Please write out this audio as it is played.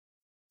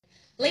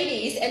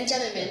Ladies and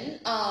gentlemen,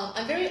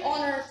 I'm very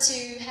honored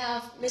to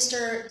have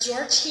Mr.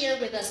 George here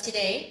with us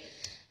today.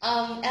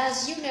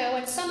 As you know,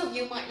 and some of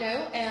you might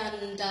know,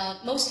 and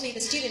mostly the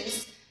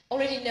students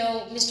already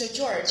know Mr.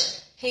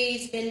 George.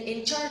 He's been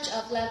in charge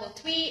of level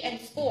 3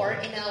 and 4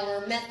 in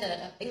our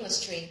method of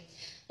English tree.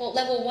 Well,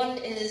 level 1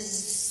 is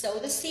sow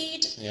the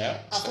seed,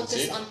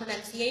 focus on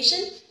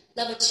pronunciation.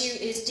 Level 2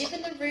 is deep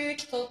in the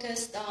root,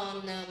 focused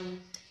on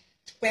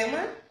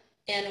grammar.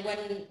 And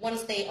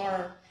once they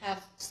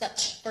have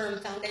such firm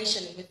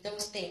foundation with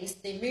those things,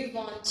 they move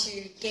on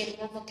to gain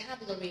more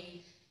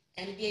vocabulary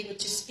and be able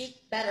to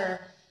speak better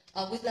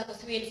with level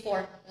 3 and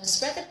 4.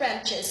 Spread the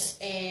branches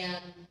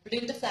and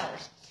bloom the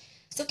flowers.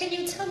 So can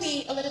you tell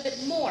me a little bit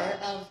more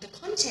of the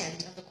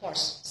content of the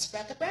course,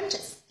 Spread the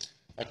Branches?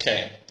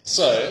 Okay,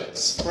 so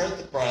Spread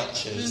the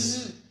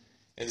Branches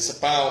is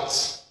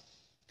about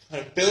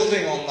kind of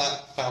building on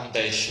that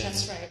foundation.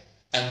 That's right.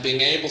 And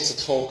being able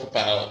to talk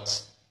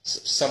about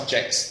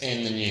subjects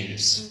in the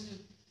news.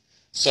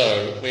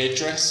 So we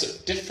address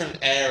different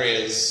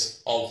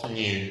areas of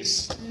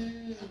news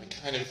and we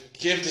kind of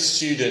give the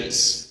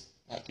students,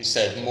 like you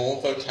said,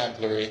 more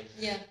vocabulary,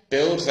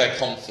 build their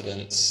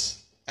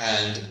confidence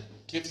and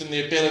give them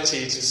the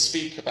ability to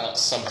speak about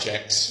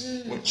subjects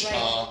which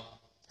are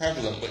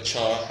prevalent, which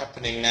are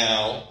happening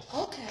now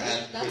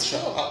and which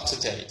are up to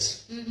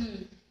date.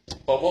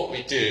 But what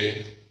we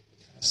do,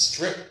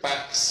 strip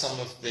back some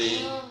of the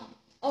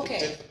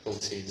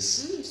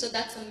difficulties. So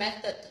that's a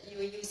method that you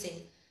were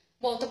using.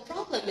 Well, the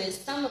problem is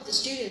some of the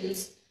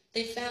students,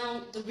 they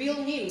found the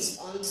real news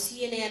on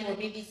CNN or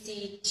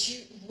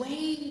BBC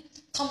way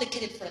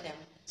complicated for them.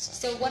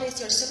 Exactly. So what is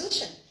your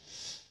solution?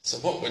 So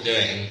what we're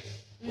doing,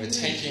 we're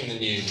taking the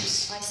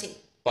news, I see.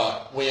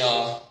 But we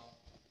are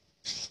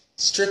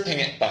stripping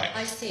it back.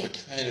 I see.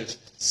 We're kind of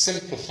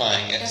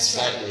simplifying it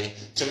slightly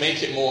to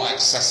make it more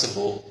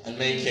accessible and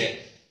make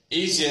it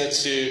easier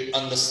to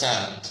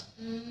understand.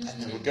 And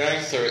then we're going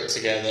through it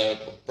together,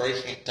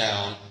 breaking it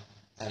down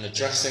and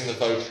addressing the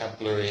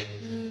vocabulary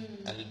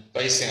and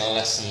basing our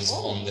lessons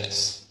on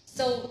this.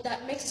 So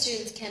that makes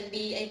students can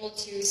be able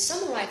to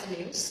summarize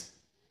the news.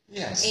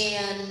 Yes.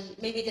 And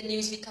maybe the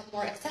news become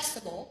more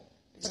accessible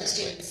for the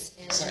students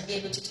and be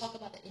able to talk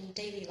about it in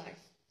daily life.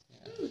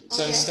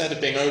 So instead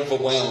of being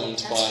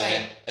overwhelmed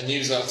by a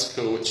news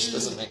article which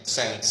doesn't make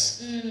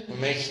sense, we're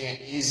making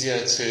it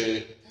easier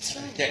to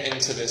get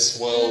into this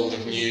world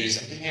of news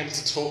and being able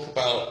to talk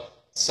about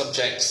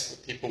subjects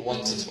that people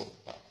want to talk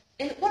about.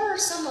 And what are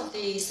some of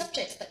the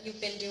subjects that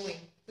you've been doing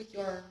with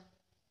your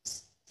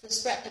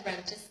Spread the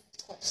Branches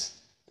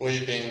course?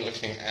 We've been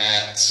looking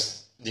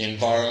at the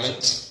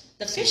environment.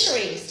 The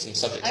fisheries. Some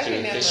subjects to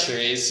do with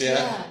fisheries,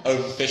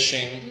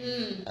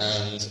 overfishing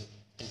and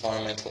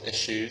environmental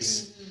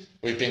issues.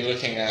 We've been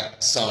looking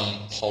at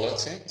some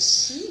politics,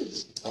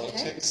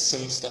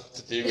 some stuff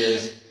to do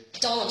with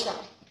Donald Trump.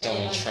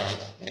 Donald Trump,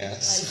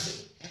 yes. I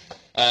see.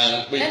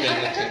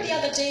 I heard the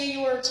other day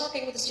you were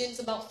talking with the students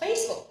about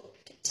Facebook.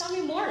 Tell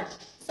me more.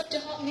 Such a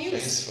hot news.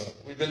 Facebook.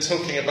 We've been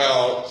talking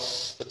about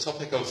the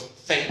topic of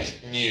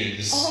fake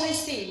news. Oh, I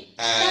see.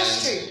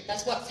 That's true.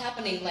 That's what's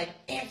happening like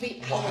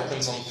every hour. What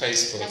happens on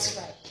Facebook. That's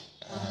right.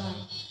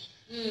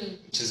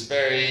 Which is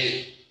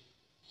very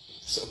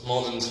sort of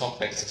modern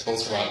topic to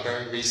talk about,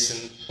 very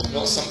recent,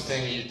 not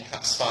something you'd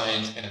perhaps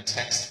find in a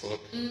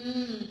textbook.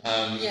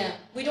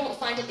 We don't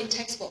find it in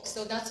textbooks,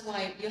 so that's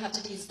why you have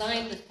to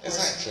design the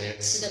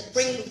course to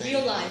bring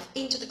real life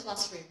into the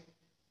classroom.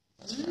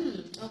 That's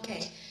right.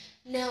 Okay.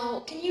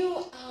 Now, can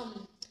you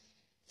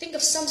think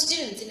of some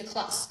students in the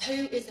class? Who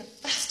is the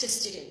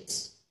fastest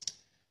student?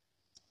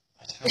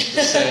 I'd have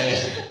to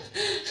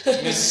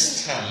say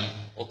Miss Tam,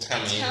 or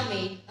Tammy.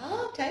 Tammy.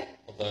 Oh, okay.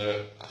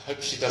 Although, I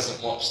hope she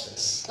doesn't watch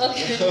this.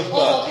 Okay.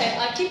 Okay.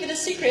 I'll keep it a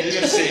secret. Keep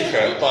it a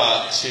secret,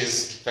 but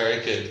she's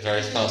very good,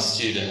 very fast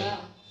student. Wow.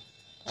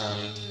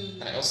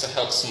 And it also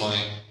helps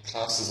my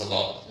classes a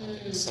lot.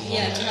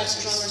 To have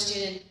stronger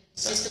students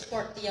to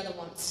support the other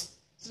ones.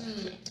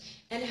 Exactly.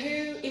 And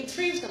who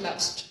improved the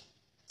most?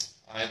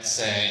 I'd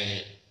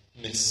say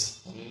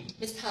Miss Hung.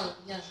 Miss Hung,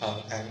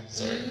 Hung,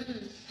 sorry.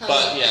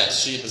 But yeah,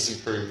 she has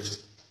improved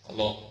a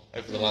lot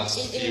over the last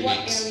few weeks. In what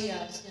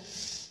areas?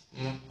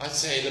 I'd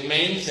say the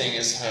main thing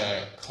is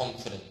her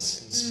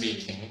confidence in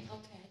speaking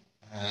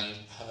and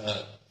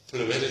her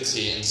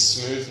fluidity and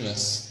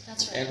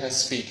smoothness in her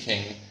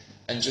speaking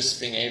and just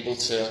being able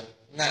to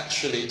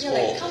naturally talk.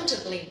 Like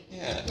comfortably.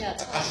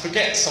 I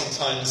forget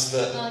sometimes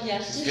that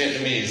it's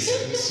Vietnamese.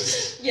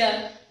 It's just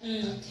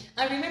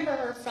I remember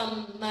her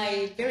from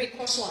my very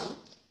course 1.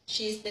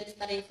 She's been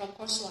studying from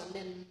course 1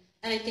 and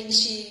I think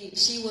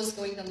she was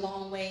going the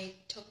long way,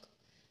 took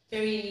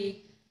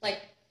very,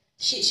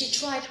 she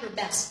tried her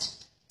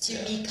best to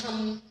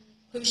become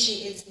who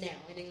she is now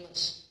in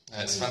English.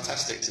 It's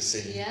fantastic to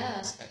see.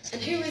 Yes.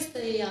 And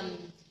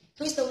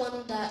who's the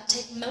one that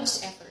take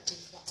most effort in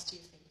class, do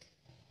you think?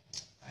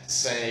 I'd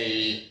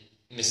say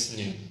Miss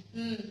New.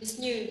 Miss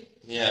New.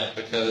 Yeah,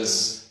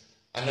 because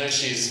I know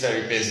she's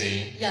very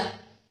busy. Yeah,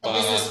 a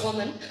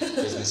businesswoman.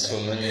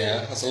 Businesswoman,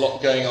 yeah. There's a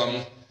lot going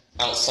on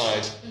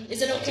outside.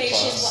 Is it okay of the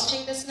she's class.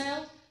 watching this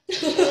now?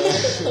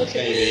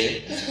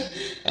 Maybe.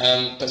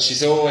 But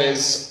she's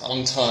always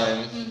on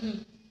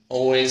time,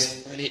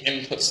 always really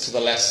inputs to the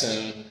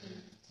lesson,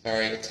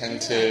 very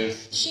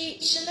attentive. Yeah.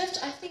 She lived,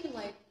 I think,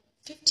 like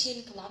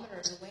 15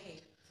 kilometers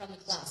away from the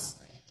class.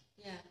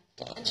 Yeah.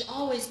 And she's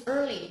always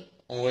early.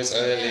 Always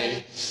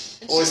early.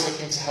 Yeah. Always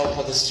looking to help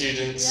other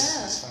students.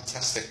 Yeah. It's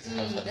fantastic to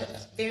have her there.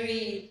 That's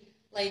very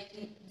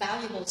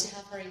valuable to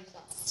have her in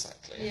class.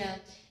 Exactly. Yeah.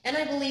 And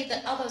I believe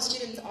that other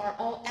students are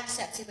all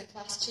assets in the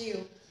class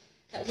too.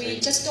 That we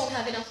just don't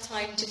have enough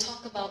time to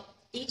talk about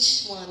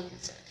each one.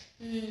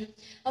 Exactly.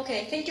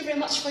 Okay, thank you very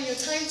much for your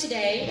time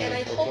today, and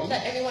I hope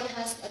that everyone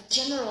has a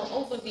general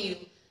overview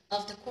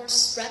of the course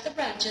Spread the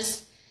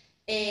Branches,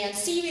 and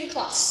see you in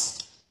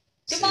class.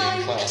 Goodbye.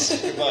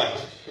 See you in class.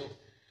 Goodbye.